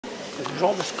We was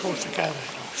always close together,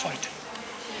 fighting.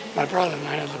 My brother and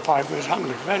I had the boy who was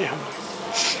hungry, very hungry.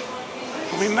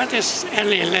 And we met this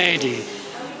Ellie lady,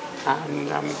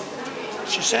 and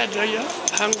she said, "Are you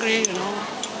hungry?"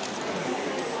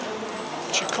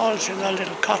 She called us in a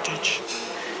little cottage,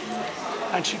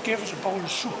 and she gave us a bowl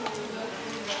of soup.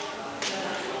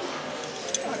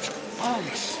 That's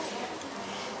marvelous.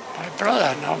 My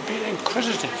brother, now being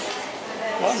inquisitive,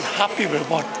 wasn't happy with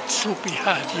what soup he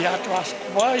had. He had to ask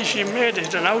why she made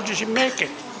it and how did she make it.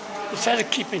 Instead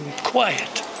of keeping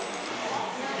quiet,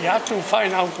 he had to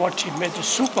find out what she made the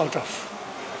soup out of.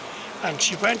 And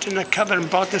she went in the cupboard and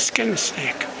brought the skin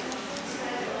snake.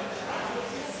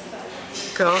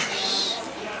 Gosh.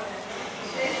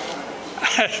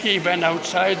 He went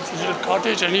outside the little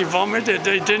cottage and he vomited.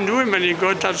 It didn't do him any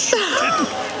good. That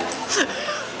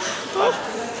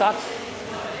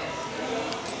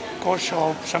goes to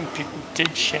show some people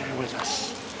did share with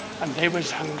us. And they was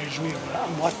hungry as we were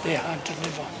and what they had to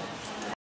live on.